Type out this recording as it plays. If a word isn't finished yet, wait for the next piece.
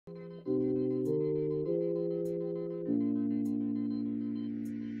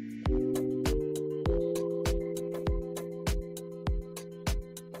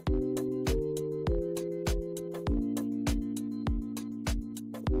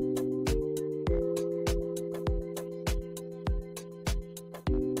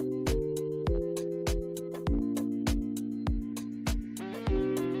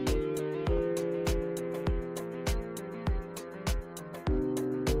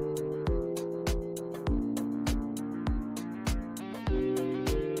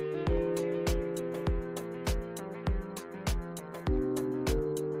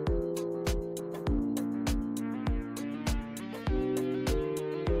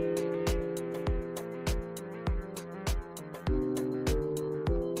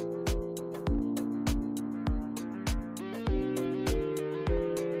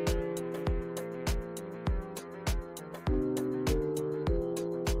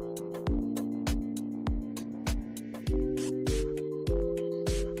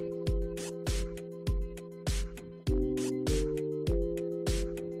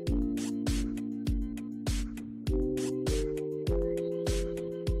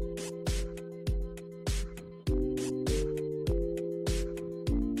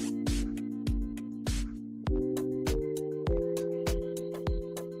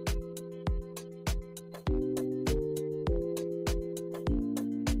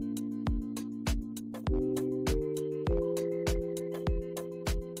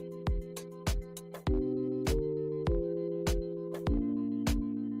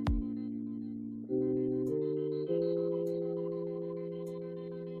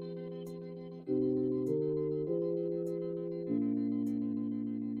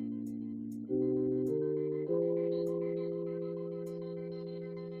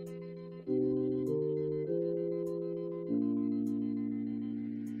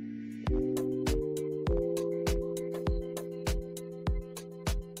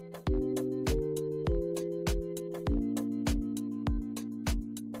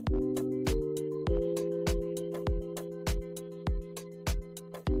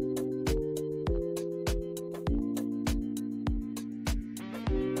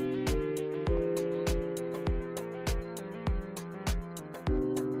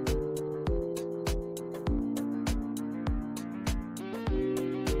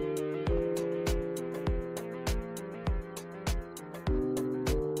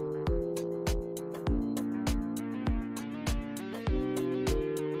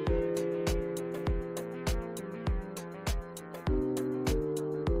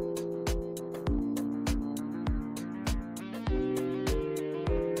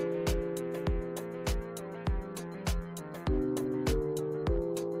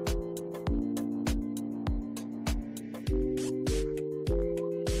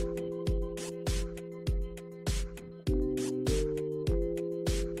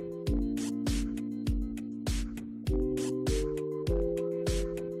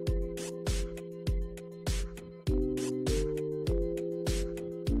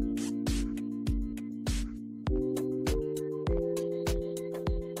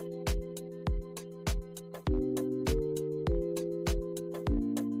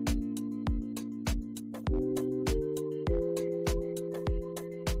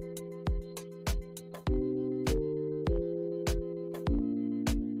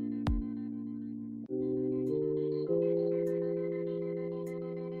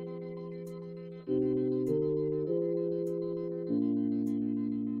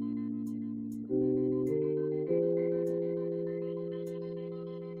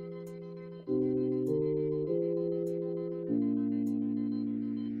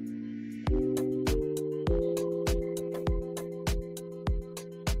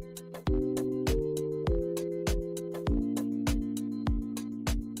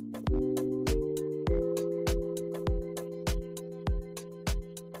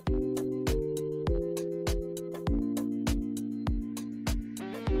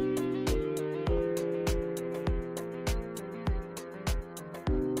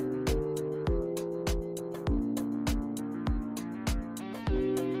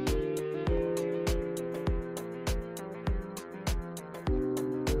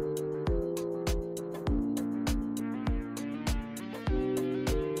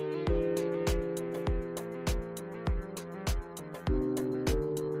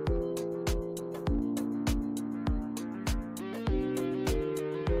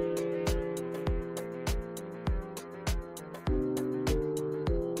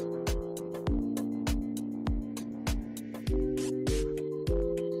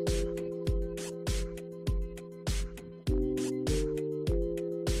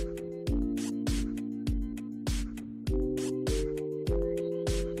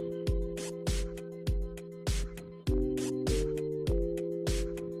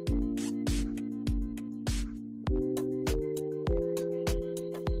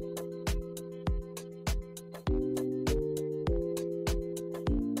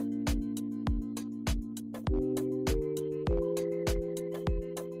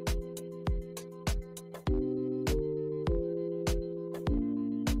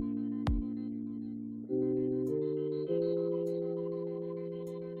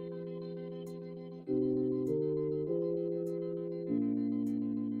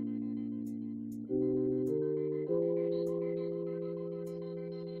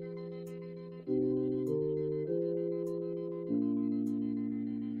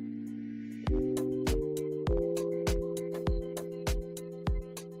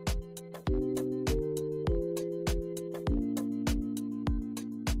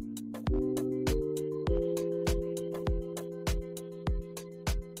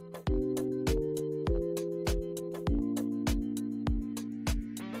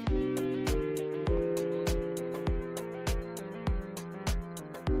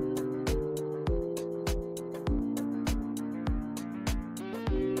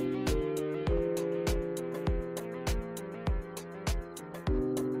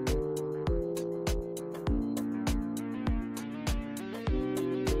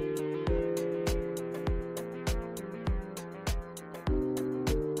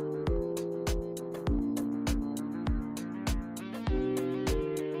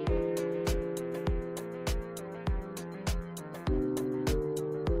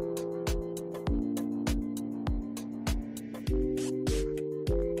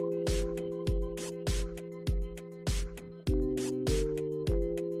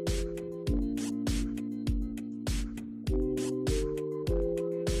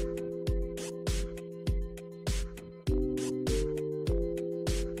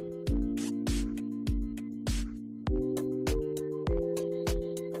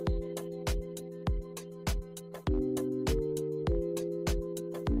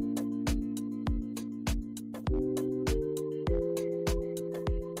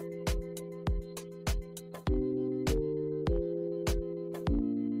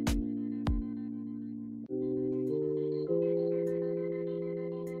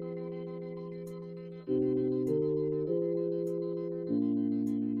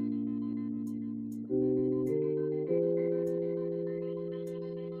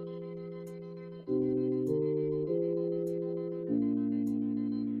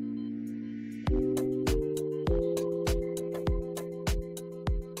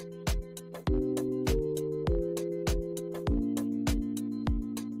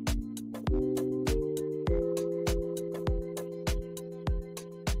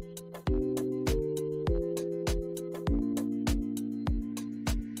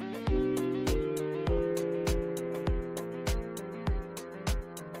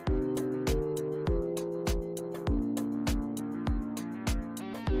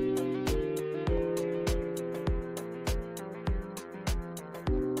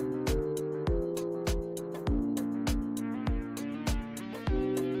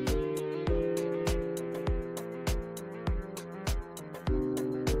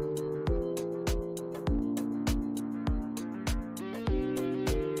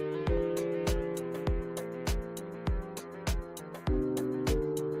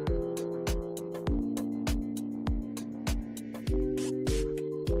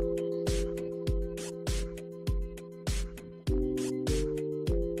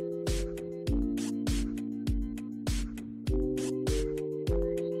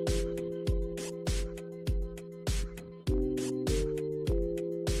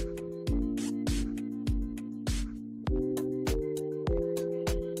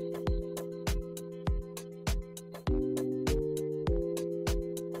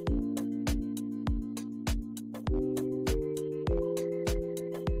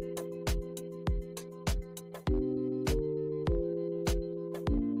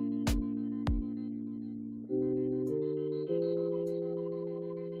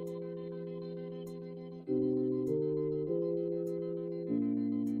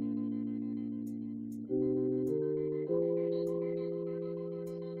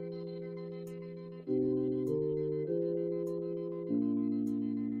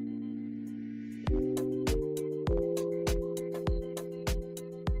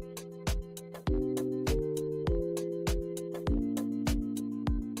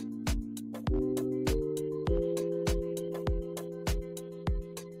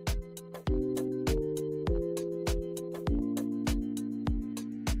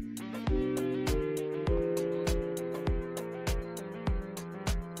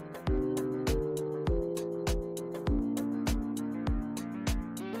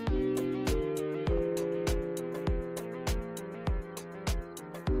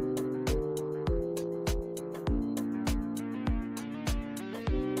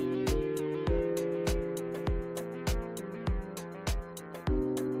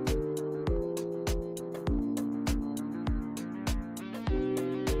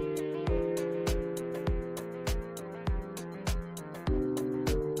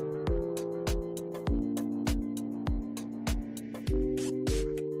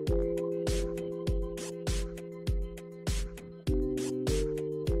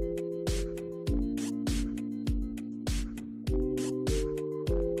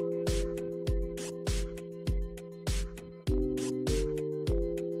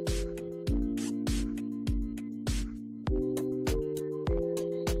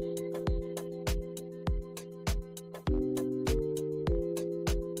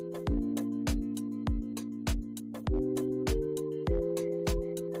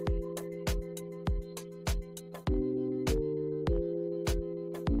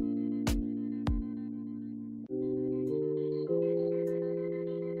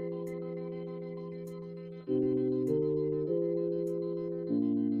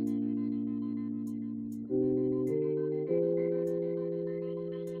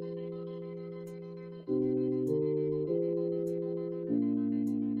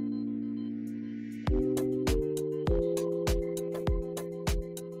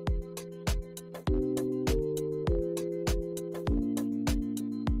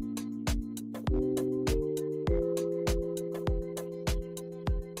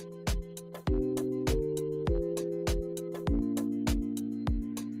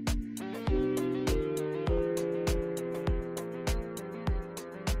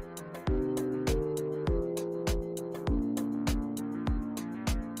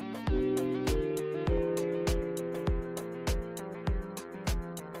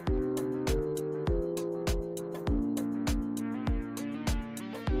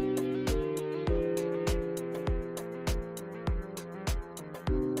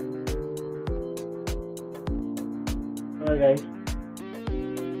Hi guys,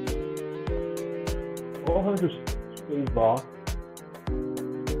 welcome to Spacebar.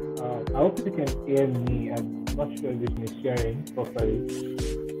 I hope you can hear me. I'm not sure if this is sharing properly.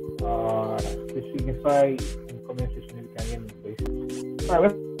 Please signify in the comment section if you can hear me, please.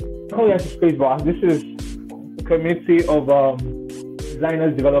 Alright, welcome to Spacebar. This is a community of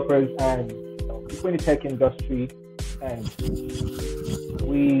designers, developers, and people in the tech industry, and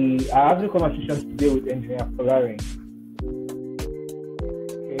we are having conversations today with engineer Polari.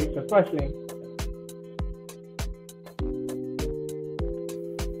 Okay, so firstly,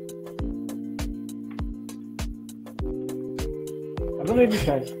 I don't know if you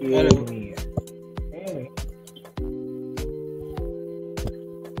can hear me.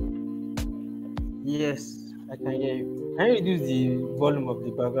 Yes, I can hear you. Can you reduce the volume of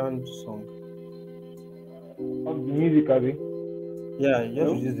the background song? Of the music, Abby. Yeah, just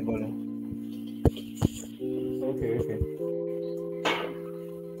Hello? reduce the volume. Okay.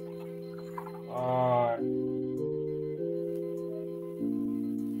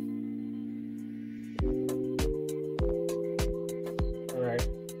 Alright.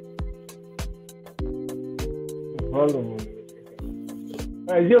 Volume.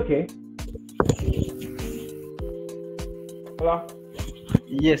 Alright, is it okay? Hola?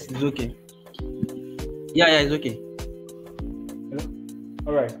 Yes, it's okay. Yeah, it's okay. Hello?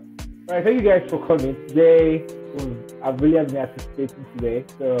 Alright. Alright, thank you guys for coming. Today, I've really been anticipating today.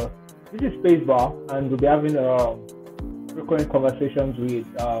 So, this is Spacebar, and we'll be having recurring conversations with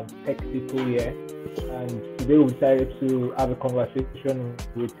tech people here. And today we decided to have a conversation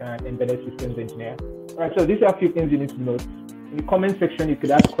with an embedded systems engineer. Alright, so these are a few things you need to note. In the comment section, you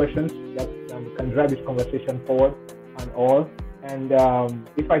could ask questions that can drive this conversation forward and all. And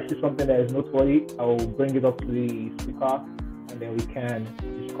if I see something that is noteworthy, I will bring it up to the speaker, and then we can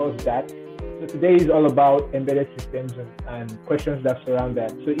discuss that. So today is all about embedded systems and questions that surround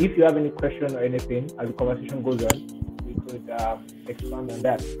that. So if you have any question or anything as the conversation goes on, we could expand on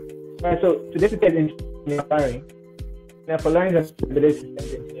that. All right, so today's guest is engineer Polari. Polari is an embedded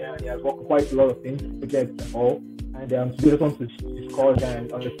systems engineer, and he has worked quite a lot of things, projects and all. And today we want to discuss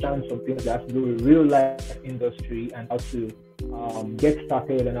and understand some things that have to do with real life industry and how to get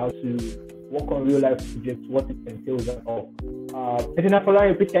started and how to work on real life projects, what it entails and all. Engineer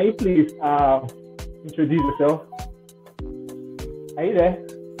Polari, can you please introduce yourself? Are you there?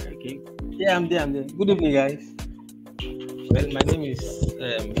 Okay. Yeah, I'm there. Good evening, guys. Well, my name is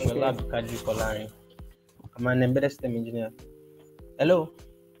Embeddedsystems. I'm an embedded system engineer. Hello.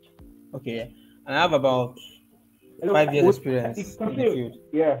 Okay. Yeah. And I have about 5 years experience in the field.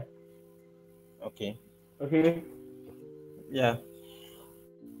 Yeah. Okay. Yeah.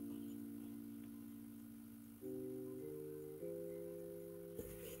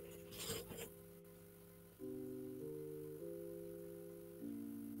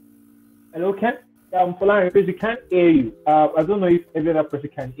 Hello, Polari, because we can't hear you. I don't know if every other person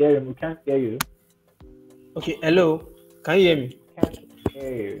can hear him. We can't hear you. Okay, hello. Can you hear me? Can't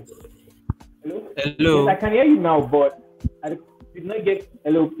hear you. Hello. Yes, I can hear you now, but I did not get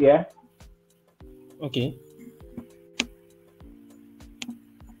hello. Yeah. Okay.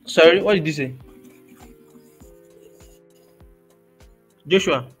 Sorry, what did you say?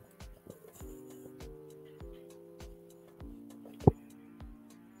 Joshua.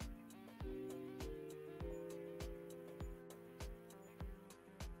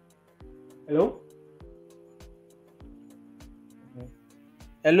 Hello?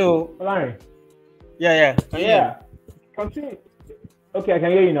 Hello. Polari. Yeah. Yeah. Continue. Okay, I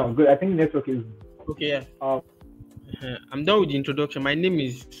can hear you now. Good. I think the network is okay. Yeah. I'm done with the introduction. My name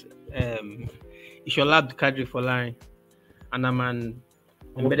is Ishola Kadri Polari, and I'm an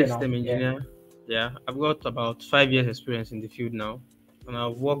embedded system engineer. Yeah, I've got about 5 years experience in the field now, and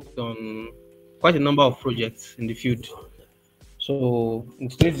I've worked on quite a number of projects in the field. So in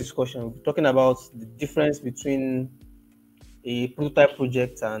today's discussion, we'll be talking about the difference between a prototype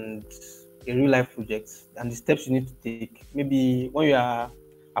project and a real life project and the steps you need to take. Maybe when you are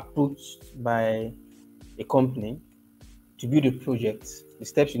approached by a company to build a project, the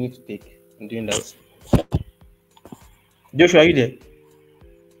steps you need to take in doing that. Joshua, are you there?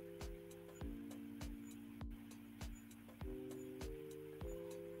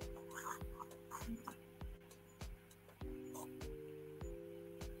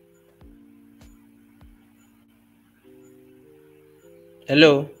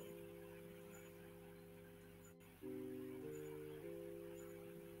 Hello.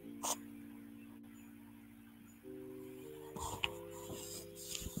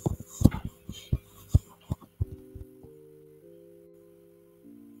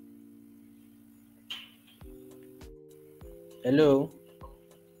 Hello.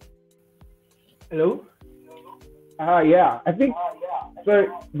 Hello? Yeah, I think so.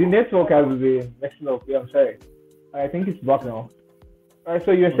 The network has been messing up. Yeah, I'm sorry. I think it's back now. All right,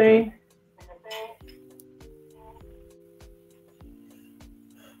 so you're Okay. saying,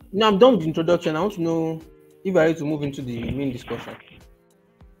 Now I'm done with the introduction. I want to know if I need to move into the main discussion.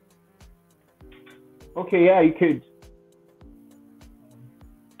 okay, yeah, you could.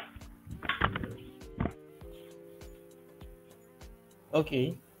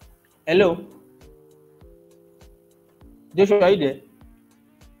 Okay. Hello. Joshua, are you there?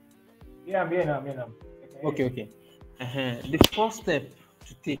 Yeah, I'm here now. I'm here now. I can hear Okay, you. okay. The first step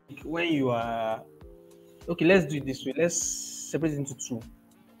to take when you are okay, let's do it this way. Let's separate it into two.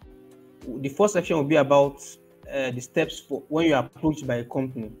 The first section will be about the steps for when you are approached by a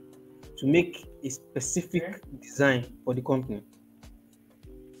company to make a Okay. specific design for the company.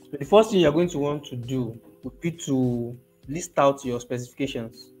 So the first thing you're going to want to do would be to list out your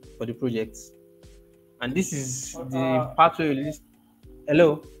specifications for the project. And this is Uh, the uh, part where you list.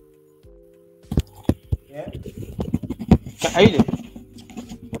 Hello, yeah, are you there?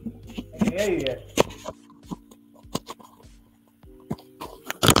 I can hear you. Yes.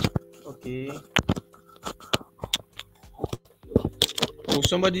 Okay. So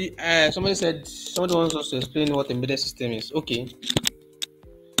somebody said somebody wants us to explain what embedded system is. Okay.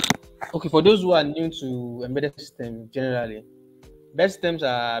 Okay, for those who are new to embedded system generally, embedded systems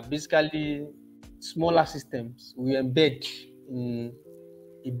are basically smaller systems we embed in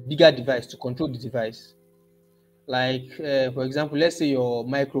a bigger device to control the device. Like, for example, let's say your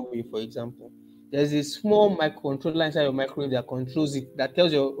microwave, for example, there's a small microcontroller inside your microwave that controls it, that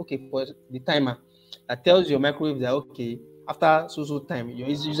tells you, okay, for the timer, that tells your microwave that, okay, after so time, your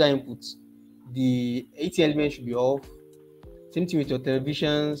user input, the 80 element should be off. Same thing with your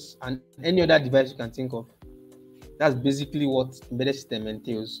televisions and any other device you can think of. That's basically what embedded system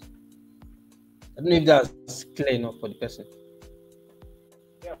entails. I don't know if that's clear enough for the person.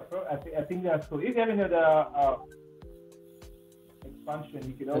 Yeah, I think that's cool. If you have any other expansion,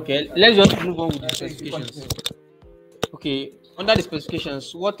 you could always Okay, add let's it. just move on with the So you could specifications. continue. Okay, under the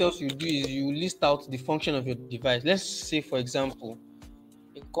specifications, what else you do is you list out the function of your device. Let's say, for example,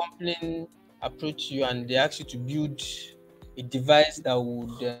 a company approach you and they ask you to build a device that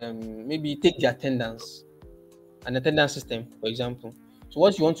would maybe take the attendance, an attendance system, for example. So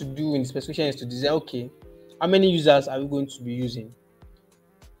what you want to do in the specification is to design, okay, how many users are we going to be using?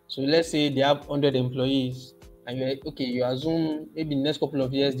 So let's say they have 100 employees, and you assume maybe in the next couple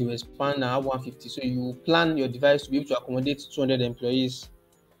of years they will expand and have 150. So you plan your device to be able to accommodate 200 employees.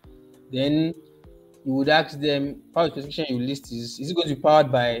 Then you would ask them, power specification you list is it going to be powered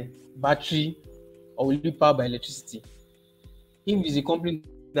by battery or will it be powered by electricity? If it's a company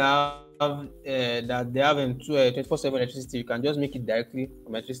that they have 24/7 electricity, you can just make it directly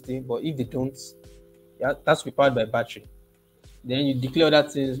from electricity. But if they don't, yeah, that's be powered by battery. Then you declare other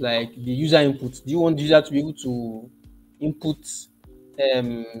things like the user input. Do you want the user to be able to input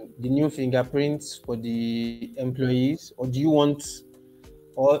um, the new fingerprints for the employees, or do you want,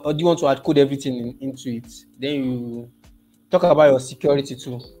 or do you want to add code everything into it? Then you talk about your security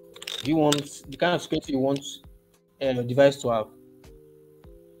too. Do you want the kind of security you want your device to have?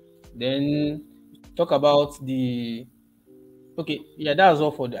 Then talk about the okay, yeah, that's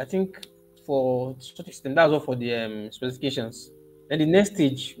all for the. I think for such extent, that's all for the specifications. Then the next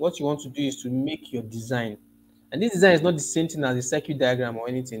stage, what you want to do is to make your design. And this design is not the same thing as a circuit diagram or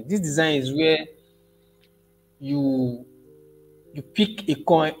anything. This design is where you you pick a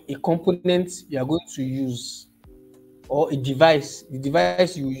component you are going to use or a device, the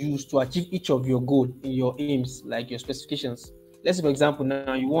device you use to achieve each of your goal in your aims, like your specifications. Let's say, for example,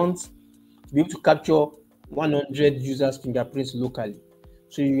 now you want to be able to capture 100 users' fingerprints locally.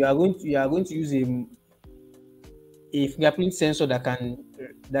 So you are going to use a fingerprint sensor that can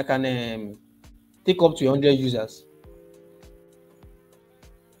take up to 100 users.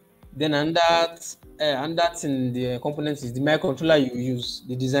 Then and that in the components is the microcontroller you use,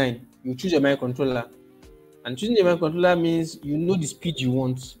 the design. You choose your microcontroller, and choosing your microcontroller means you know the speed you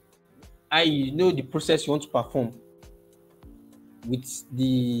want, you know the process you want to perform with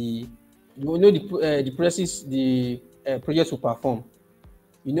the process the project will perform.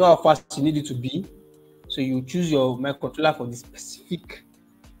 You know how fast you need it to be, so you choose your microcontroller for the specific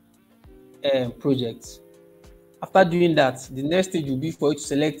project. After doing that, the next stage will be for you to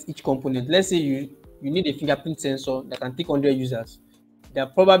select each component. Let's say you need a fingerprint sensor that can take 100 users. There are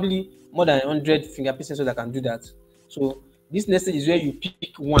probably more than 100 fingerprint sensors that can do that. So this next stage is where you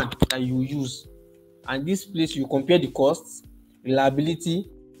pick one that you use, and this place you compare the costs, reliability,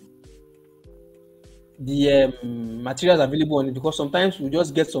 the materials available on it, because sometimes we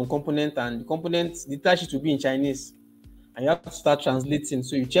just get some component and the components, the data sheet will be in Chinese and you have to start translating.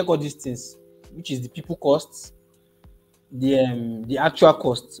 So you check all these things, which is the people costs, the actual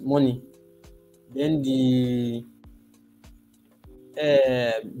cost, money, then the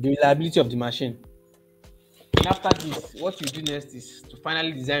reliability of the machine. And after this, what you do next is to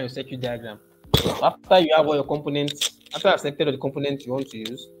finally design your circuit diagram. So after you have all your components, after you have selected all the components you want to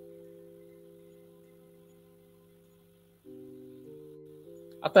use,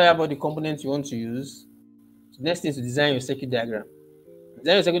 the next thing is to design your circuit diagram.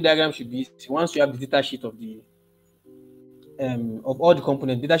 Design your circuit diagram should be, once you have the data sheet of the of all the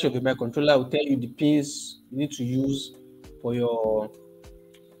components, data sheet of the microcontroller will tell you the pins you need to use for your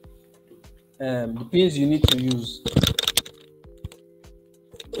the pins you need to use.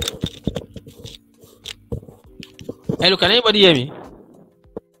 Hello, can anybody hear me?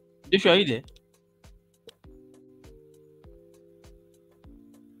 Joshua, are you there?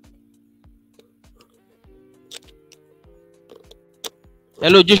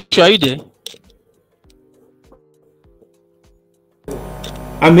 Hello, Joshua, are you there?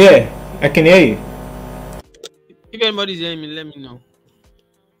 I'm here. I can hear you. If anybody's hearing me, let me know.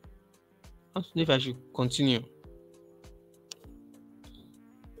 I don't know if I should continue.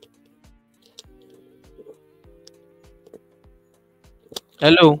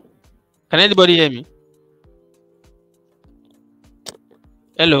 Hello, can anybody hear me?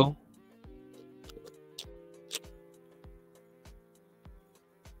 Hello.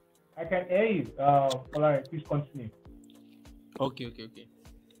 I can hear you. All right, please continue. Okay.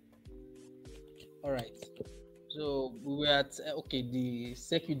 All right. So we were at the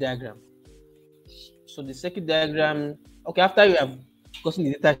circuit diagram. So the circuit diagram. Okay, after you have gotten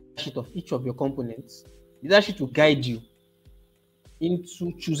the data sheet of each of your components, the data sheet will guide you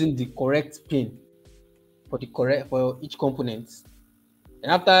into choosing the correct pin for each component.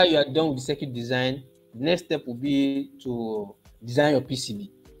 And after you are done with the circuit design, the next step will be to design your PCB.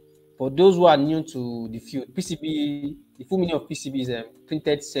 For those who are new to the field, PCB, the full meaning of PCB is a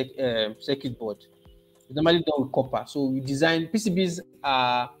printed circuit board. It's normally done with copper. So we design PCBs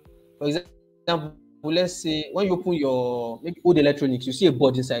are, for example, let's say when you open your maybe old electronics, you see a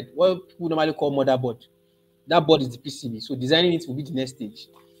board inside. What people normally call motherboard. That board is the PCB. So designing it will be the next stage.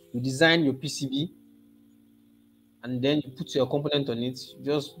 You design your PCB and then you put your component on it.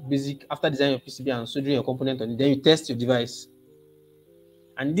 Just basic after designing your PCB and soldering your component on it, then you test your device.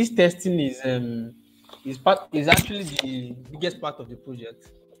 And this testing is actually the biggest part of the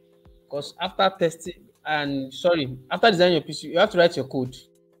project, because after designing your PCB, you have to write your code.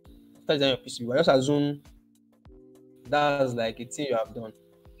 After designing your PCB, we just assume that's like a thing you have done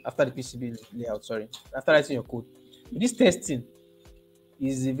after the PCB layout. After writing your code, this testing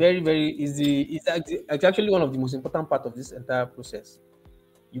is actually one of the most important part of this entire process.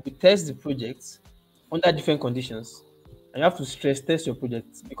 You will test the project under different conditions, and you have to stress test your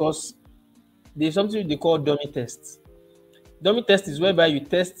project, because there's something they call dummy test. Dummy test is whereby you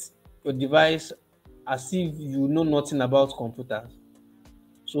test your device as if you know nothing about computers.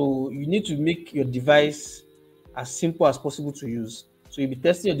 So you need to make your device as simple as possible to use. So you'll be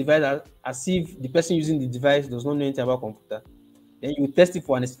testing your device as if the person using the device does not know anything about computer. Then you test it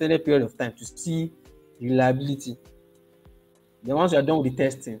for an extended period of time to see reliability. Then once you are done with the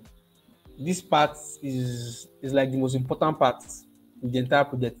testing, this part is like the most important part in the entire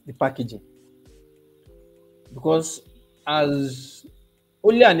project, the packaging. Because as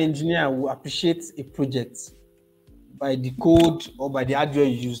only an engineer will appreciate a project by the code or by the hardware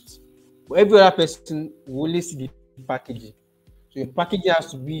you used, but every other person will only see the packaging. So your packaging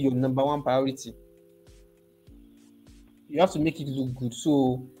has to be your number one priority. You have to make it look good.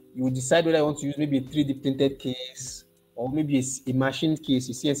 So you will decide whether you want to use maybe a 3D printed case, or maybe a machine case,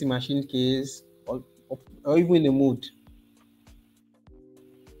 a CNC machine case, or even a mold.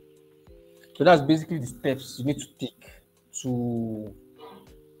 So that's basically the steps you need to take to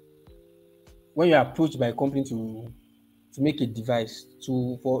when you're approached by a company to make a device,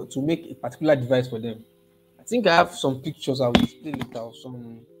 to make a particular device for them. I think I have some pictures I will display later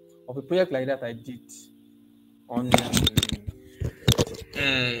of a project like that I did on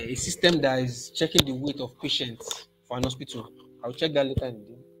a system that is checking the weight of patients for an hospital. I'll check that later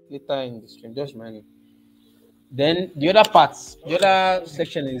in the stream. Just remind me. Then the other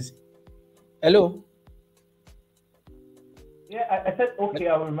section is hello. Yeah, I said okay.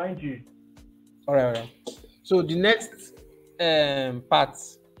 I'll remind you. All right. So the next part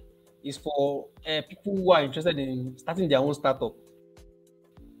is for people who are interested in starting their own startup.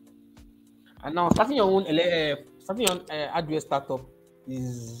 And now starting your hardware startup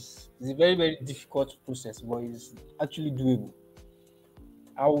is It's a very, very difficult process, but it's actually doable.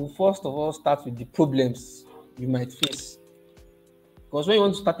 I will first of all start with the problems you might face. Because when you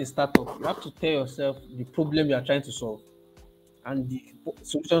want to start a startup, you have to tell yourself the problem you are trying to solve and the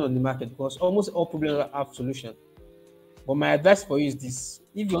solution on the market, because almost all problems have solution. But my advice for you is this: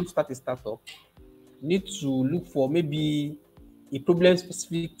 if you want to start a startup, you need to look for maybe a problem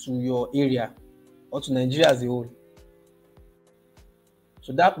specific to your area or to Nigeria as a whole.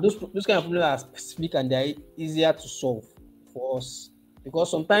 So that those kind of problems are specific and they're easier to solve for us.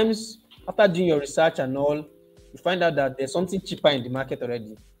 Because sometimes after doing your research and all, you find out that there's something cheaper in the market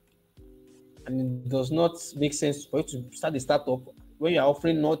already. And it does not make sense for you to start a startup when you're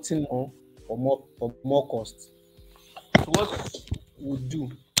offering nothing more for more cost. So what you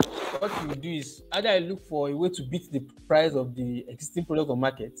do is either you look for a way to beat the price of the existing product on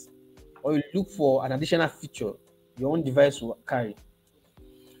market, or you look for an additional feature your own device will carry.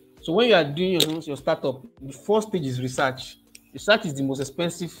 So when you are doing your startup, the first stage is research. Research is the most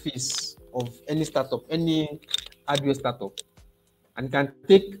expensive phase of any startup, any hardware startup, and it can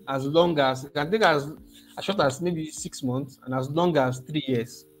take as short as maybe 6 months and as long as 3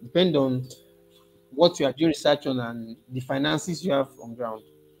 years, depending on what you are doing research on and the finances you have on ground.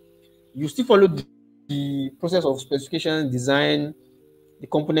 You still follow the process of specification, design, the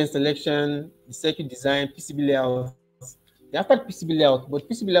component selection, the circuit design, PCB layout. Then after the PCB layout, but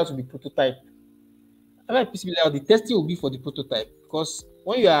PCB layout will be prototype. After the PCB layout, the testing will be for the prototype, because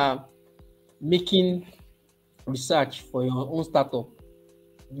when you are making research for your own startup,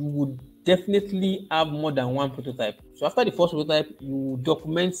 you would definitely have more than one prototype. So after the first prototype, you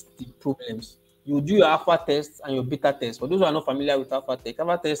document the problems. You do your alpha test and your beta test. For those who are not familiar with alpha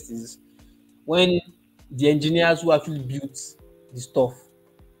test is when the engineers who actually built the stuff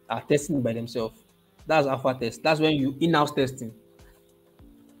are testing it by themselves. That's alpha test. That's when you in-house testing.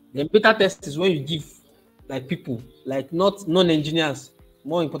 Then beta test is when you give like people, like not non-engineers,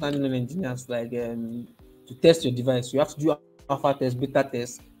 more importantly non-engineers, like to test your device. You have to do alpha test, beta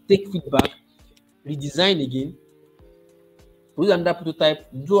test, take feedback, redesign again, produce another prototype,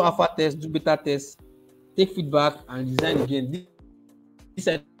 do alpha test, do beta test, take feedback, and design again.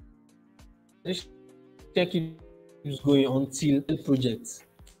 This keeps going until the project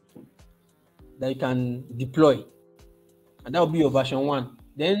that you can deploy, and that will be your version 1.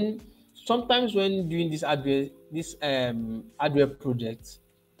 Then sometimes when doing this hardware project,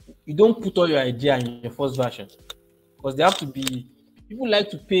 you don't put all your idea in your first version, because they have to be people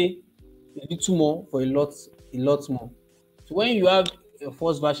like to pay a little more for a lot more. So when you have your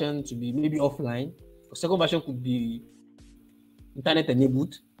first version to be maybe offline, your second version could be internet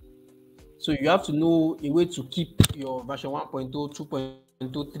enabled. So you have to know a way to keep your version 1.0, 2.0,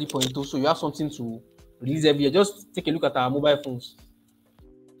 3.0. So you have something to release every year. Just take a look at our mobile phones.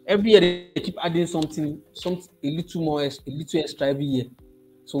 Every year they keep adding some a little more, a little extra every year.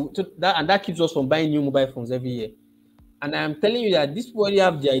 So that keeps us from buying new mobile phones every year. And I'm telling you that these people already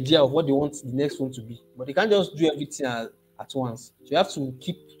have the idea of what they want the next one to be, but they can't just do everything at once. So you have to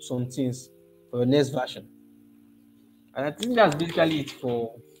keep some things for your next version. And I think that's basically it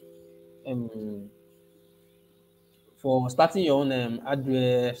um for starting your own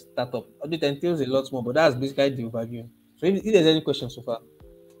hardware startup. Although it entails a lot more, but that's basically the overview. So if there's any questions so far.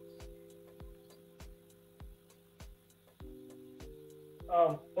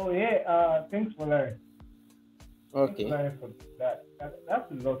 Oh yeah. Thanks for learning. Thanks for Okay. learning for that.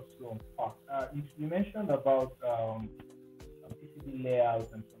 That's a lot to unpack. You mentioned about PCB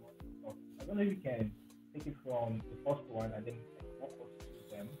layouts and some other stuff. I don't know if you can take it from the first one and then like, walk us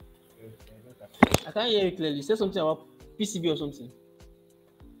through them. Because, those are cool. I can't hear you clearly. You said something about PCB or something.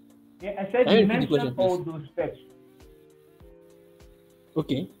 Yeah, I said Can you you repeat the mentioned question, all please? those steps,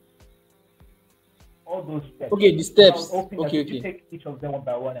 Okay. all those steps. Okay, the So I was steps. hoping that Okay, we should okay. take each of them one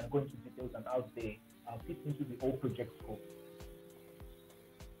by one and go into details and how they fit into the whole project scope.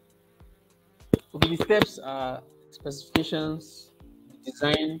 Okay, the steps are specifications, the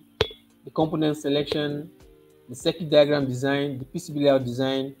design, the component selection, the circuit diagram design, the PCB layout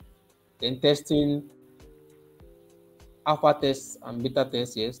design, then testing, alpha tests and beta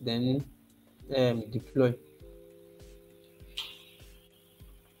tests, yes, then deploy.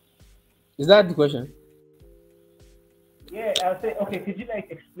 Is that the question? Yeah, I'll say okay. Could you like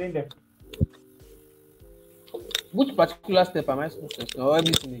explain them? Which particular step am I supposed to explain or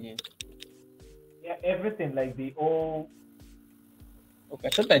everything again? Yeah, everything like the all Okay, I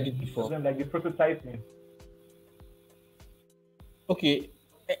thought I did each of before. them like the prototyping. Okay,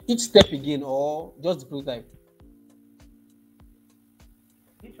 each step again or just the prototype?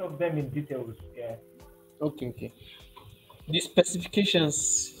 Each of them in details. Yeah. Okay, okay. The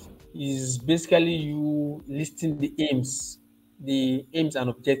specifications. is basically you listing the aims and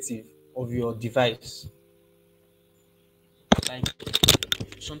objective of your device. Like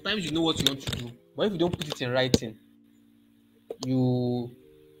sometimes you know what you want to do, but if you don't put it in writing, you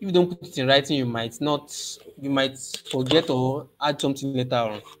if you don't put it in writing, you might forget or add something later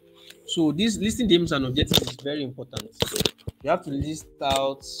on. So this listing the aims and objectives is very important. You have to list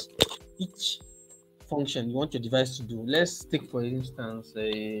out each function you want your device to do. Let's take for instance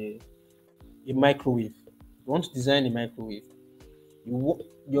a microwave. You want to design a microwave.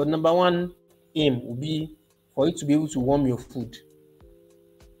 Your number one aim will be for it to be able to warm your food,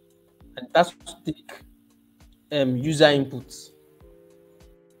 and that's to take user inputs.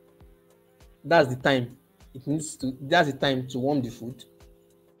 That's the time That's the time to warm the food.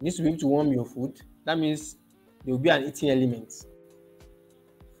 It needs to be able to warm your food. That means there will be an eating element.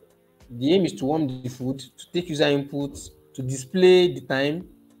 The aim is to warm the food, to take user inputs, to display the time,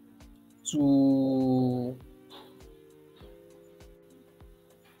 to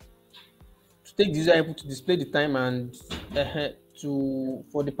take the user input to display the time, and to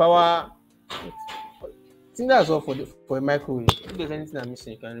for the power. I think that's all for a microwave. If there's anything I'm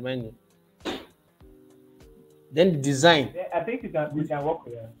missing, you can remind me. Then the design. Yeah, I think we can work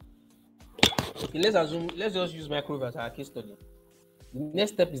with that. Okay, let's just use microwave as our case study. The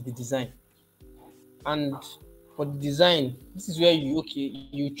next step is the design. And for the design, this is where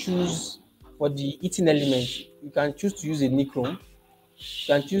you choose for the heating element. You can choose to use a nichrome. You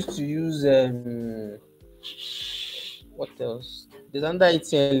can choose to use what else? There's another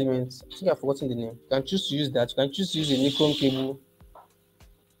heating element. I think I've forgotten the name. You can choose to use that. You can choose to use a nichrome cable.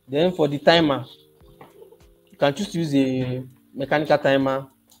 Then for the timer, you can choose to use a mechanical timer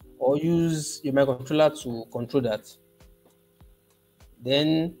or use your microcontroller to control that.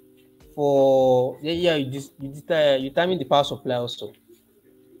 Then you determine the power supply also.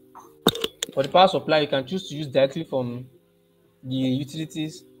 For the power supply, you can choose to use directly from the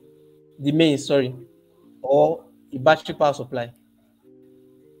utilities, the mains, or a battery power supply.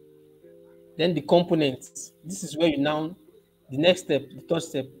 Then the components. This is where the next step, the third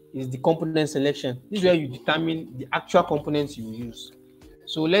step, is the component selection. This is where you determine the actual components you use.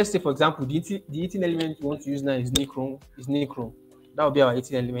 So let's say, for example, the heating element you want to use now is nichrome. That will be our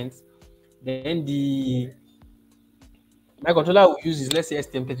heating element. Then the microcontroller we use is, let's say,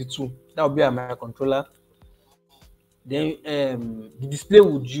 STM32. That will be our microcontroller. Then the display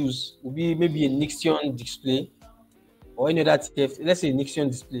we'll use will be maybe a Nixion display or any other TF. Let's say a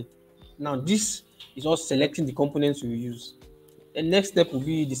Nixion display. Now this is all selecting the components we will use. The next step will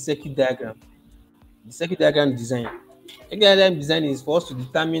be the circuit diagram. The circuit diagram design. Circuit diagram design is for us to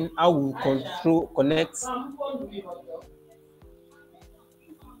determine how we connect.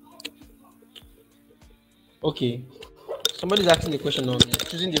 Okay, somebody's asking a question on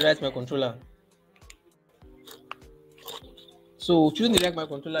choosing the right microcontroller. So choosing the right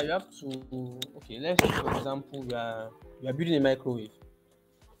microcontroller, you have to. Okay, let's say, for example, you are building a microwave.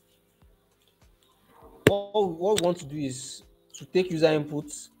 What we want to do is to take user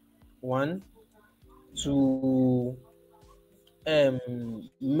inputs, one, to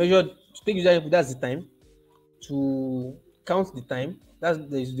measure, to take user input, that's the time, to count the time,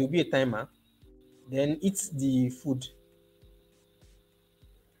 there'll be a timer, then eat the food.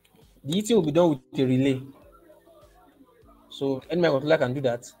 The eating will be done with a relay. So any microcontroller can do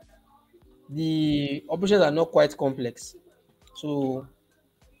that. The operations are not quite complex. So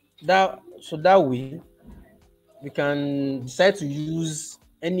that way we can decide to use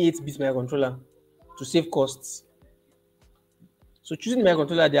any 8-bit microcontroller to save costs. So choosing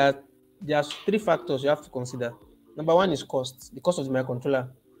microcontroller, there are 3 factors you have to consider. Number 1 is cost, the cost of the microcontroller.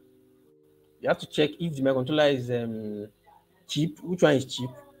 You have to check if the microcontroller is cheap, which one is cheap.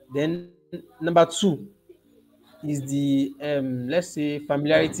 Then number 2 is the let's say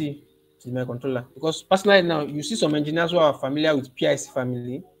familiarity to the microcontroller. Because personally now, you see some engineers who are familiar with PIC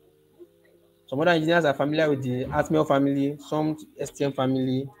family. Some other engineers are familiar with the Atmel family, some STM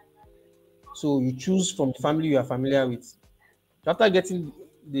family. So you choose from the family you are familiar with. So after getting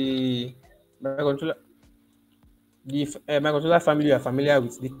the microcontroller, microcontroller family you are familiar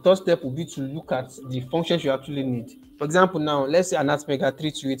with, the third step will be to look at the functions you actually need. For example, now let's say an Atmega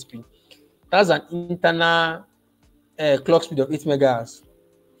 328P. That's an internal clock speed of 8 megahertz.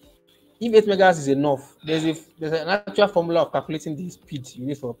 If 8 megahertz is enough, there's an actual formula of calculating the speed you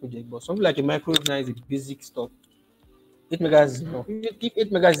need for a project. But something like a microwave now is a basic stuff. 8 megahertz is enough. If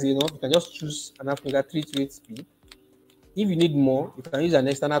 8 megahertz is enough, you can just choose an Atmega 328P. If you need more, you can use an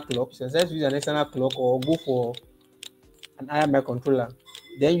external clock. So instead, use an external clock or go for an higher microcontroller.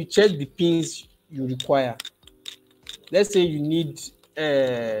 Then you check the pins you require. Let's say you need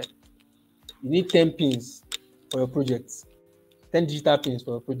you need 10 pins for your project, 10 digital pins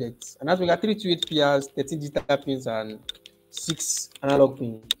for your project. And as we got 328 PRs, 13 digital pins, and 6 analog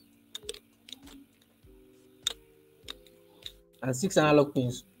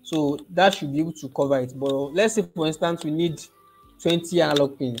pins. So that should be able to cover it. But let's say, for instance, we need 20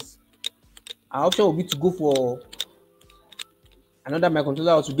 analog pins. Our option will be to go for another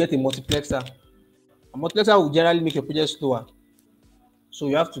microcontroller or to get a multiplexer. A multiplexer will generally make your project slower. So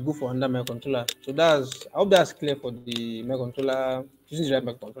you have to go for another microcontroller. So I hope that's clear for the microcontroller, using the right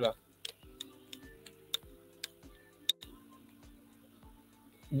microcontroller.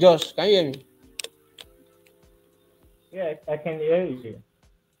 Josh, can you hear me? Yeah, I can hear you.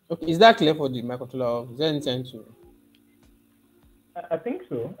 Okay, is that clear for the microcontroller? Is there anything to? I think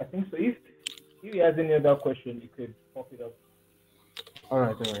so. If he has any other question, you could pop it up. All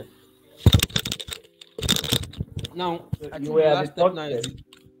right. Now, So I you think were the at last the step third now step.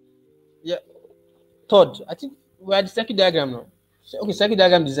 is third. I think we're at the circuit diagram now. Okay, circuit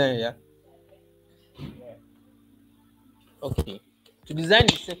diagram design, yeah. Yeah. Okay. To design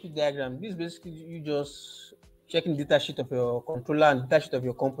the circuit diagram, this is basically you just checking the data sheet of your controller and data sheet of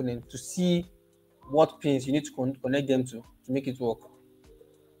your component to see what pins you need to connect them to make it work.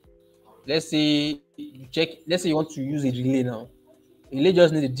 Let's say let's say you want to use a relay now. A relay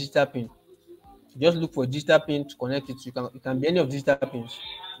just needs a digital pin. You just look for a digital pin to connect it to. It can be any of the digital pins.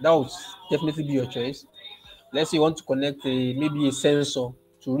 That would definitely be your choice. Let's say you want to connect maybe a sensor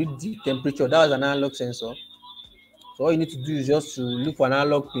to read the temperature. That was an analog sensor. So all you need to do is just to look for an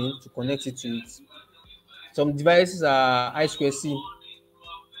analog pin to connect it to it. Some devices are I2C,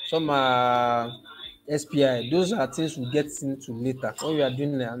 some are SPI. Those are things we'll get into later when we are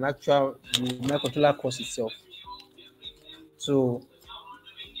doing an actual the microcontroller course itself. So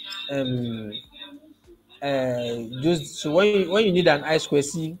so when you need an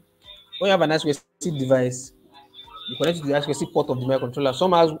I2C, when you have an I2C device, you connect it to the I2C port of the microcontroller.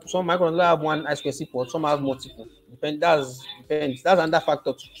 Some microcontroller have one I2C port, some have multiple. Depends. That's another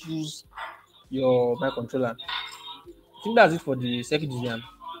factor to choose your microcontroller. I think that's it for the circuit design.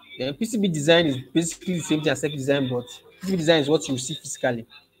 Then PCB design is basically the same thing as circuit design, but PCB design is what you see physically,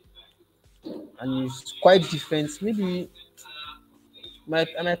 and it's quite different. Maybe I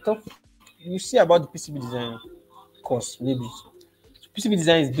might talk. You see about the PCB design course, maybe. PCB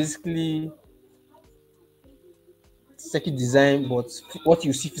design is basically circuit design, but what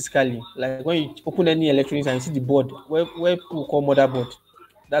you see physically, like when you open any electronics and you see the board, where people call motherboard.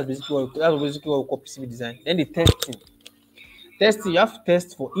 That's basically what we call PCB design. Then the testing, you have to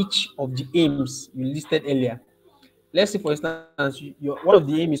test for each of the aims you listed earlier. Let's say, for instance, one of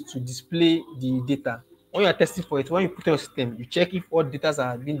the aim is to display the data. When you are testing for it, when you put on your system, you check if all data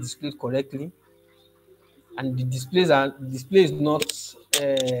are being displayed correctly, and the display is not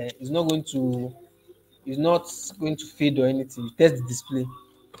going to fade or anything. You test the display.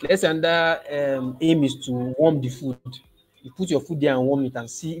 Let's say another aim is to warm the food. You put your food there and warm it and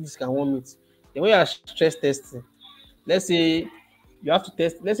see if it can warm it. Then when you are stress testing, let's say you have to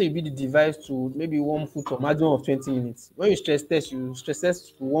test, let's say you build the device to maybe warm food for maximum of 20 minutes. When you stress test to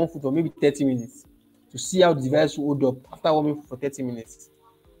warm food for maybe 30 minutes to see how the device will hold up after warming for 30 minutes.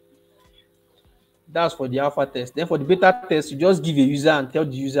 That's for the alpha test. Then for the beta test, you just give a user and tell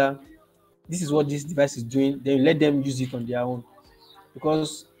the user this is what this device is doing, then you let them use it on their own.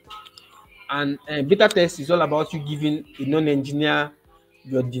 Because beta test is all about you giving a non-engineer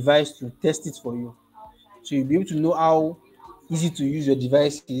your device to test it for you. So you'll be able to know how easy to use your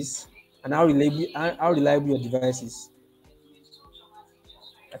device is and how reliable your device is.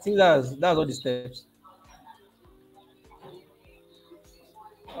 I think that's all the steps.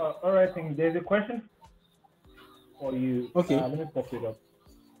 All right, thing. There's a question for you. Okay. Let me pop it up.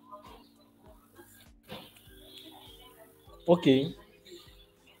 Okay.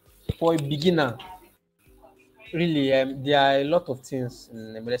 For a beginner, really, there are a lot of things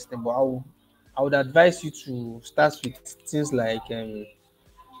in embedded system, but I would advise you to start with things like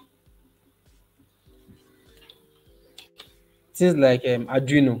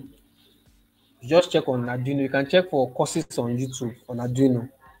Arduino. You just check on Arduino. You can check for courses on YouTube on Arduino.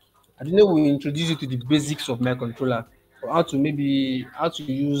 Arduino will introduce you to the basics of microcontroller, or how to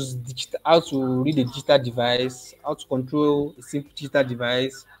use digital, how to read a digital device, how to control a simple digital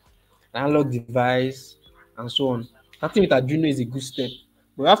device, an analog device, and so on. Starting with Arduino is a good step,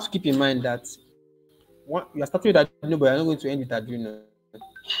 but you have to keep in mind that you are starting with Arduino, but you are not going to end with Arduino,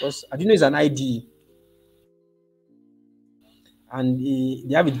 because Arduino is an IDE, and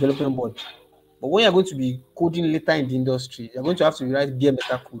they have a development board. But when you're going to be coding later in the industry, you're going to have to write bare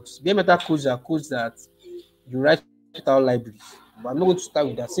metal codes. Bare metal codes are codes that you write without libraries. But I'm not going to start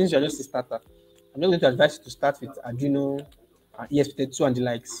with that since you're just a starter. I'm just going to advise you to start with Arduino, ESP32 and the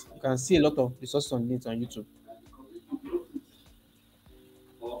likes. You can see a lot of resources on it on YouTube.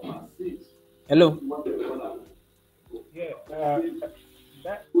 Hello. Yeah,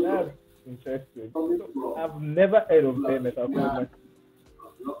 that's interesting. So I've never heard of bare metal code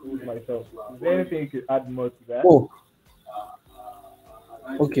myself. Is there anything you could add more to that? Oh,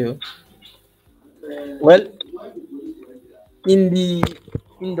 okay. Well, in the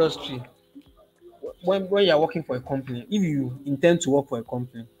industry, when you're working for a company, if you intend to work for a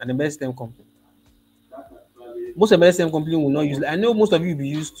company, an embedded system company, most embedded system company will not use. I know most of you will be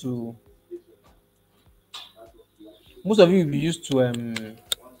used to most of you will be used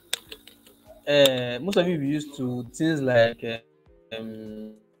to things like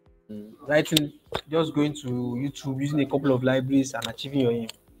writing, just going to YouTube, using a couple of libraries and achieving your aim.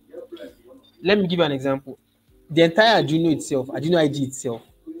 Let me give you an example. The entire Arduino ID itself,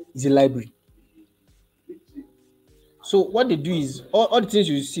 is a library. So what they do is all the things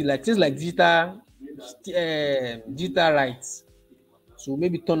you see, like things like digital rights. So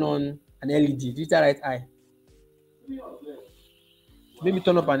maybe turn on an LED, digital right eye. Maybe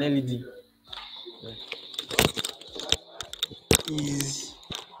turn up an LED. Is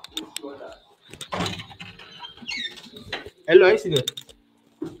hello, are you still there?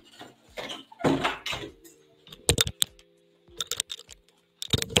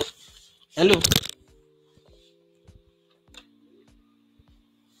 Hello,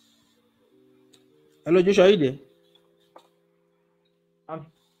 hello, Joshua, are you there? I'm,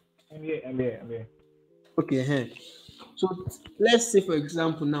 I'm here. I'm here. I'm here. Okay. So let's say, for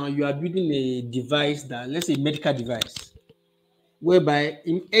example, now you are building a device that, let's say, medical device, whereby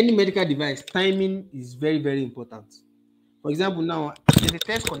in any medical device, timing is very, very important. For example, now there's a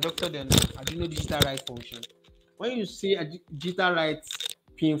test conducted on Arduino digital write function. When you see a digital write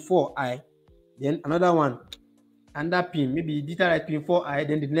pin 4i, then another one, and that pin, maybe digital write pin 4i,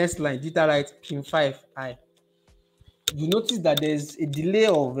 then the next line, digital write pin 5i. You notice that there's a delay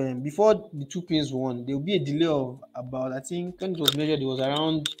of before the two pins one, there will be a delay of about, I think when it was measured, it was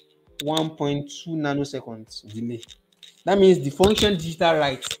around 1.2 nanoseconds delay. That means the function digital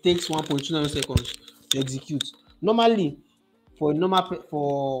write takes 1.2 nanoseconds to execute. Normally, for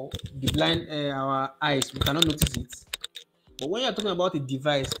the blind our eyes, we cannot notice it. But when you're talking about a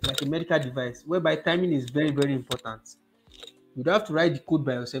device like a medical device, whereby timing is very, very important, you don't have to write the code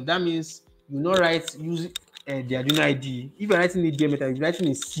by yourself. That means you not write use the Arduino IDE. If you're writing in DMeta, you're writing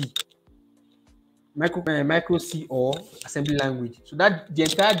in C, micro C or assembly language. So that the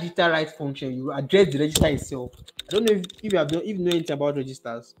entire digital write function, you address the register itself. I don't know if you have if you know anything about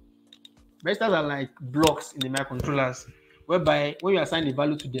registers. Registers are like blocks in the microcontrollers, whereby when you assign a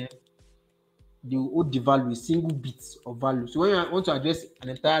value to them, they will hold the value, a single bit of value. So when you want to address an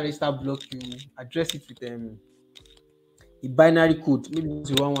entire register block, you address it with a binary code. Maybe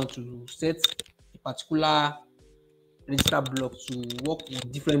you want to set a particular register block to work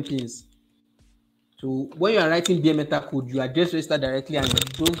with different pins. So when you are writing bare metal code, you address register directly and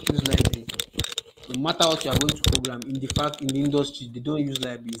you don't use library. No matter what you are going to program, in the industry, they don't use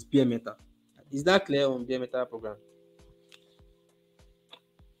library, it's bare metal. Is that clear on bare metal program?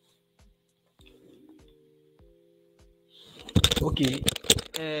 Okay.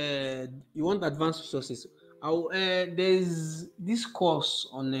 You want advanced resources? There's this course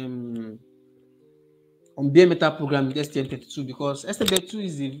on bare metal program with STM32, because STM32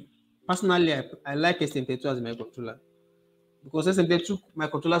 is a personally I like STM32 as a microcontroller, because STM32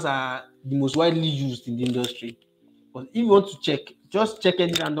 microcontrollers are the most widely used in the industry. But if you want to check, just check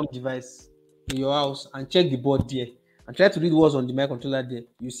any random device in your house and check the board there and try to read what's on the microcontroller there.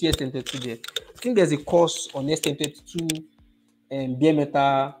 You see STM32 there. I think there's a course on STM32 and bare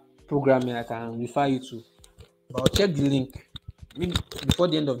metal programming I can refer you to. But I'll check the link maybe before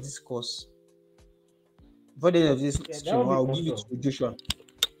the end of this course. Before the end of this Yeah, that stream, would or be I'll give it awesome. to Joshua.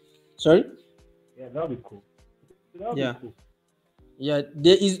 Sorry? Yeah, that would be cool. That would be Yeah. cool. Yeah,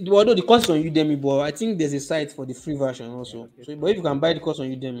 there is, although the course is on Udemy, but I think there's a site for the free version Yeah, also. okay. So, but if you can buy the course on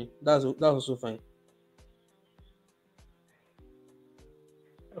Udemy, that's also fine.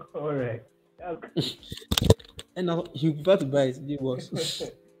 All right. That's cool. And now you prefer to buy it, it works.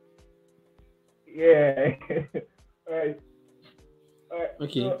 Yeah. All right. All right.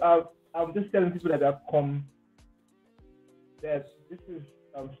 Okay. So I'm just telling people that have come that this is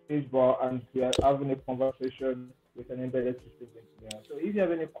Spacebar and we are having a conversation with an embedded systems engineer. So if you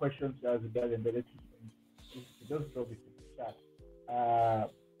have any questions as regards embedded systems, you can just drop it in the chat.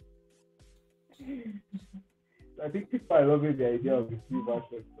 So I think people are loving the idea of the free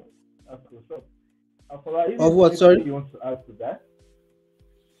version. So that's cool. So Is Of there what? anything Sorry. you want to add to that?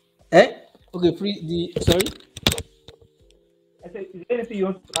 Eh? Okay. Free the sorry. I said, is there anything you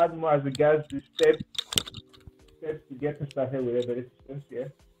want to add more as regards the steps to getting started with embedded systems? Yeah.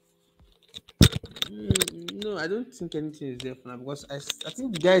 No, I don't think anything is there for now because I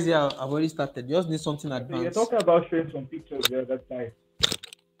think the guys here have already started. You just need something So you're advanced. talking about showing some pictures the other time.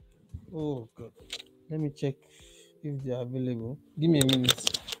 Oh God. Let me check if they are available. Give me a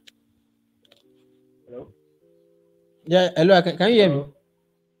minute. Hello. Yeah. Hello. Can you hear me?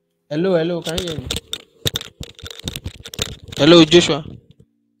 Hello. Hello. Hello. Can you hear me? Hello, Joshua.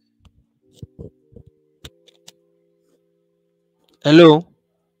 Hello.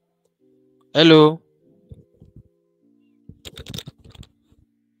 Hello.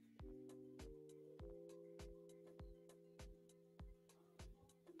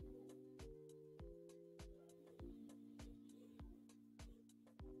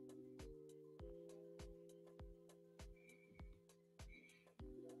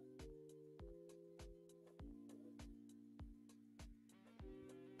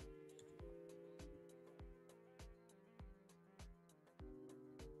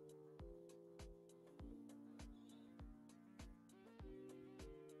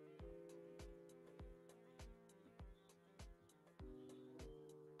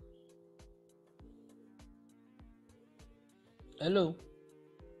 Hello.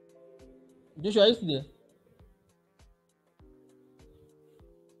 Joshua, are you still there?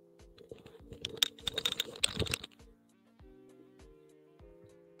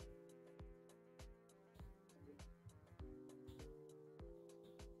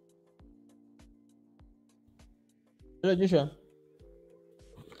 Hello, Joshua.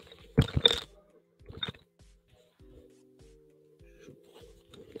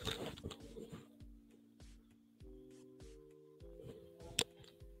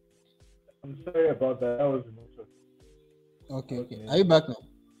 I'm sorry about that. That was the network. Okay. That was the Okay. Are you network. back now?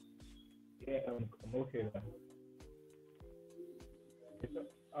 Yeah, I'm okay now. Okay, so,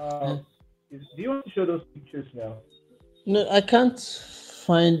 Eh. do you want to show those pictures now? No, I can't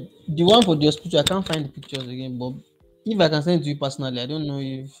find the one for the hospital. I can't find the pictures again. But if I can send it to you personally, I don't know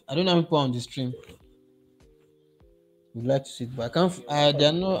how many people on the stream would like to see it. But I can't. Yeah, that's They are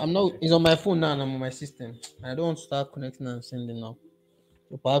absolutely not. fine. I'm not. It's on my phone now, and I'm on my system. I don't want to start connecting and sending now.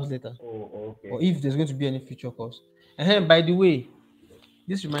 So perhaps later, Oh, or okay. if there's going to be any future calls. And by the way,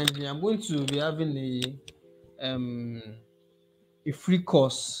 this reminds me, I'm going to be having um a free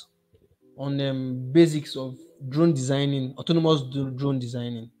course on basics of drone designing, autonomous drone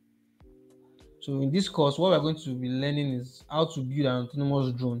designing. So in this course, what we're going to be learning is how to build an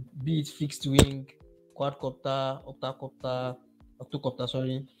autonomous drone, be it fixed wing, quadcopter, octocopter,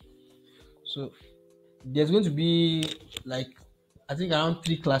 sorry. So there's going to be like I think around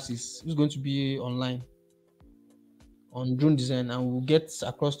 3 classes. It's going to be online on drone design, and we'll get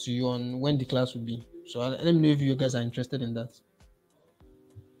across to you on when the class will be. So let me know if you guys are interested in that.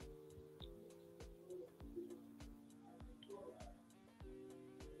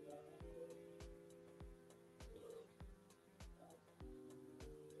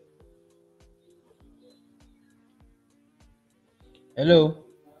 Hello,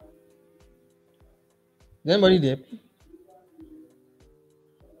 is anybody there?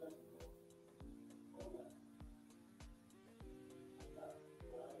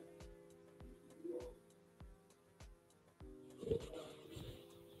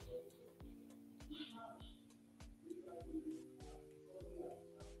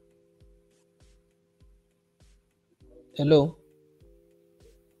 Hello,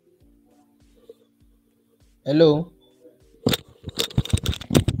 hello.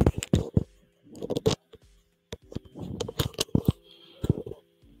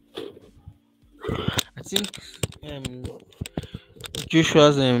 I think um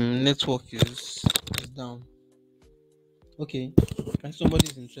Joshua's network is down. Okay, and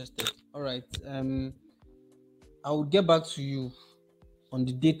somebody's interested. All right. I will get back to you on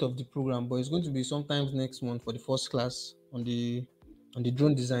the date of the program, but it's going to be sometimes next month for the first class on the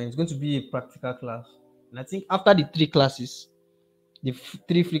drone design. It's going to be a practical class, and I think after the 3 classes,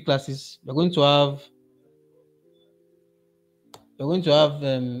 three free classes, we're going to have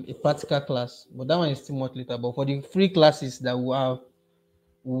a practical class, but that one is still much later. But for the free classes that we have,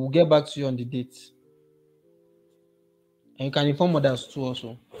 we'll get back to you on the date, and you can inform others too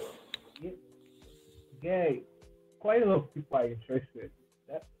also. Yeah, yeah, quite a lot of people are interested.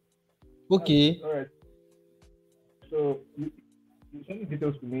 That, that's Okay. all right. So you send the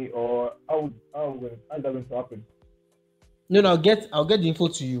details to me, or how's that going to happen? No, no, I'll get the info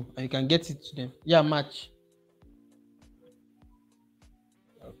to you, and you can get it to them. Yeah, March.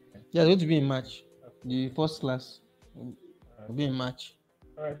 Okay. Yeah, it's going to be in March. The first class will be in March.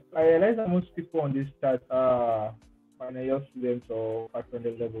 All right. I realize that most people on this chat are final year students or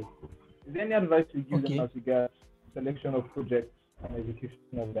 500 level. Is there any advice you give them Okay. as regards selection of projects and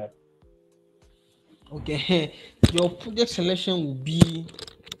execution of that? Okay. Your project selection will be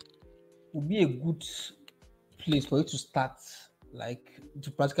a good place for you to start, like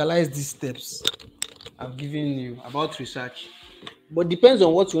to practicalize these steps I've given you about research. But depends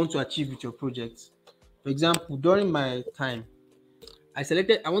on what you want to achieve with your project. For example, during my time, I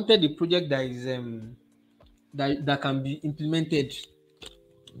wanted a project that is that can be implemented,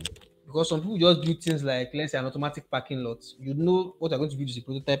 because some people just build things like, let's say, an automatic parking lot. You know what you're going to build is a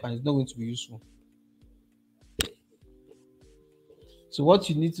prototype and it's not going to be useful. So what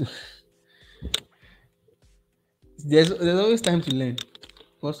you need to there's always time to learn.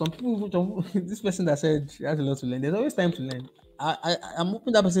 For this person that said she has a lot to learn, there's always time to learn. I'm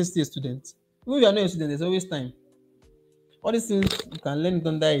hoping that person stays a student. Even if you're not a student, there's always time. All these things you can learn it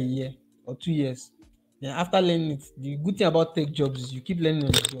under a year or 2 years. Then after learning it, the good thing about tech jobs is you keep learning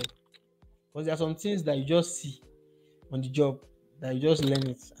on the job. Because there are some things that you just see on the job that you just learn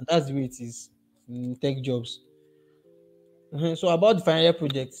it, and that's the way it is in tech jobs. So about the final year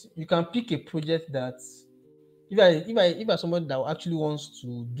project, you can pick a project that if I somebody that actually wants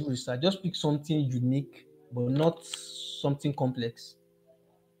to do research, just pick something unique but not something complex.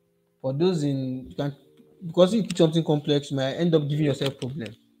 For those in you can because if you pick something complex, you might end up giving yourself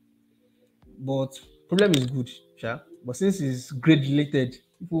problem. But problem is good, sure. But since it's grade related,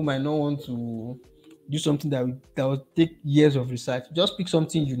 people might not want to do something that will take years of research. Just pick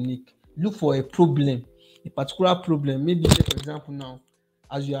something unique. Look for a problem, a particular problem. Maybe say for example now,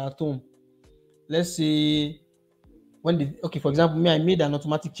 as you are at home, let's say for example, me, I made an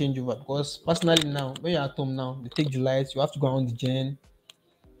automatic changeover because personally now, when you're at home now, they take July, you have to go on the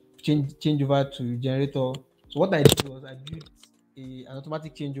change over to generator. So what I did was I built an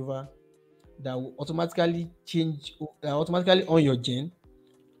automatic changeover that will automatically on your gen,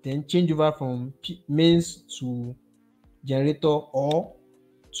 then change over from mains to generator or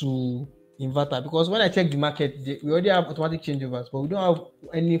to inverter. Because when I check the market, we already have automatic changeovers, but we don't have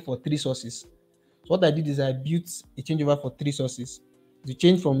any for 3 sources. So what I did is I built a changeover for 3 sources to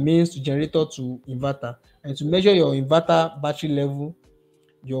change from mains to generator to inverter, and to measure your inverter battery level,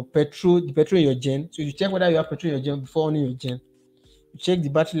 the petrol in your gen. So you check whether you have petrol in your gen before on your gen. You check the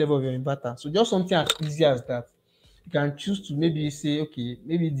battery level of your inverter. So just something as easy as that. You can choose to maybe say, okay,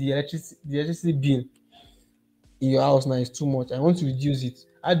 maybe the electricity bill in your house now is too much. I want to reduce it.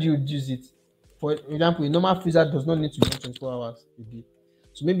 How do you reduce it? For example, a normal freezer does not need to run 24 hours a day.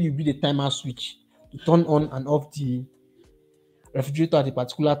 So maybe you build a timer switch to turn on and off the refrigerator at a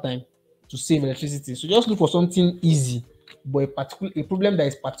particular time to save electricity. So just look for something easy, but a problem that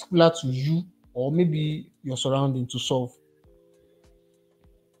is particular to you or maybe your surrounding to solve.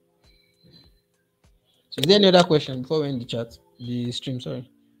 So is there any other question before we end the stream? Sorry.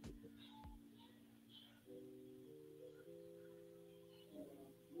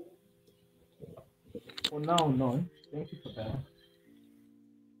 For now, none. Thank you for that.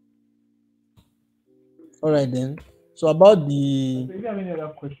 All right then. So about the So if you have any other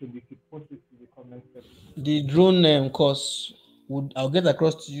question, you could post it in the comment section. the drone course, I'll get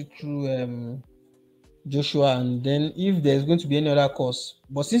across to you through Joshua, and then if there's going to be any other course,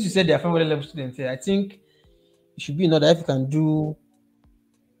 but since you said they are 500 level students here, I think it should be in order if you can do.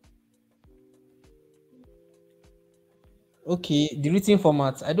 Okay, the written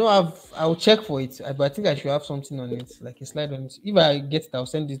format. I don't have. I'll check for it, but I think I should have something on it, like a slide on it. If I get it, I'll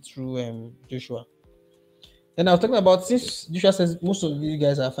send it through Joshua. Then I was talking about, since Joshua says most of you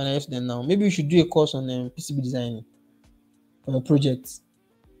guys are final year students now, maybe we should do a course on PCB design for a project.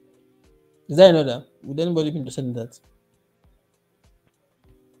 Is that another? Would anybody be interested in that?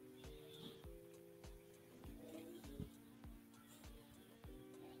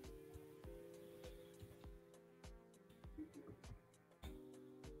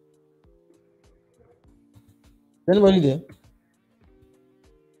 Is anybody there?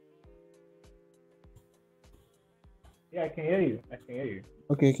 Yeah, I can hear you. I can hear you.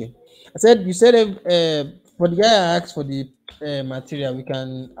 Okay. I said you said for the guy I asked for the material,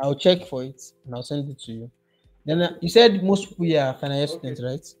 I'll check for it and I'll send it to you. Then you said most people here are final year students,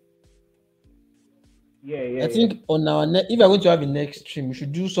 right? Yeah. I think on if we're going to have a next stream, we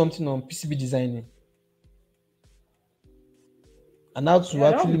should do something on PCB designing and how to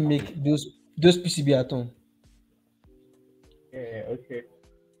actually make those PCB at home. Yeah, okay.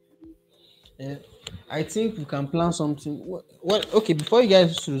 I think we can plan something. Well, okay, before you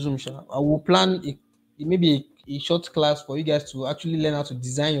guys resume, I will plan maybe a short class for you guys to actually learn how to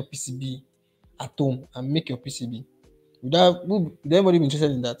design your PCB at home and make your PCB. Would anybody be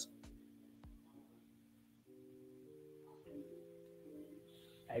interested in that?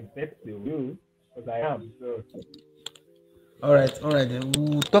 I bet they will, because I am. So All right. Then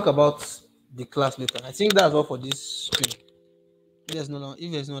we'll talk about the class later. I think that's all for this stream. If there's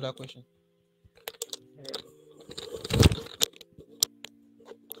no other question. yeah.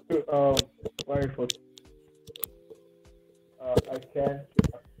 So, sorry for I can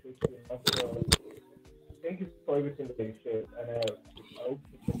appreciate you enough. So thank you for everything that you shared, and I hope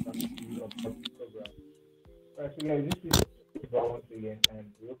to get back to you about the program. Right, so guys, this is Spacebar once again, and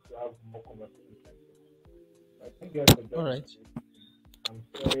we hope to have more conversations like this. Right, thank you guys for All joining right. on this. I'm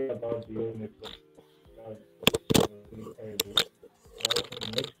sorry about the old network. That was really terrible. And I hope in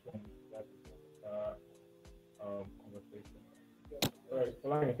the next one we have a better conversation. Yeah. All right,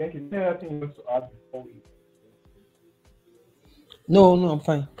 Solani, thank you. Is there anything you want to add before we? No, I'm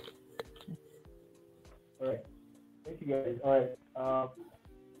fine. All right, thank you guys. All right,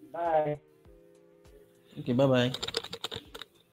 bye. Okay, bye bye.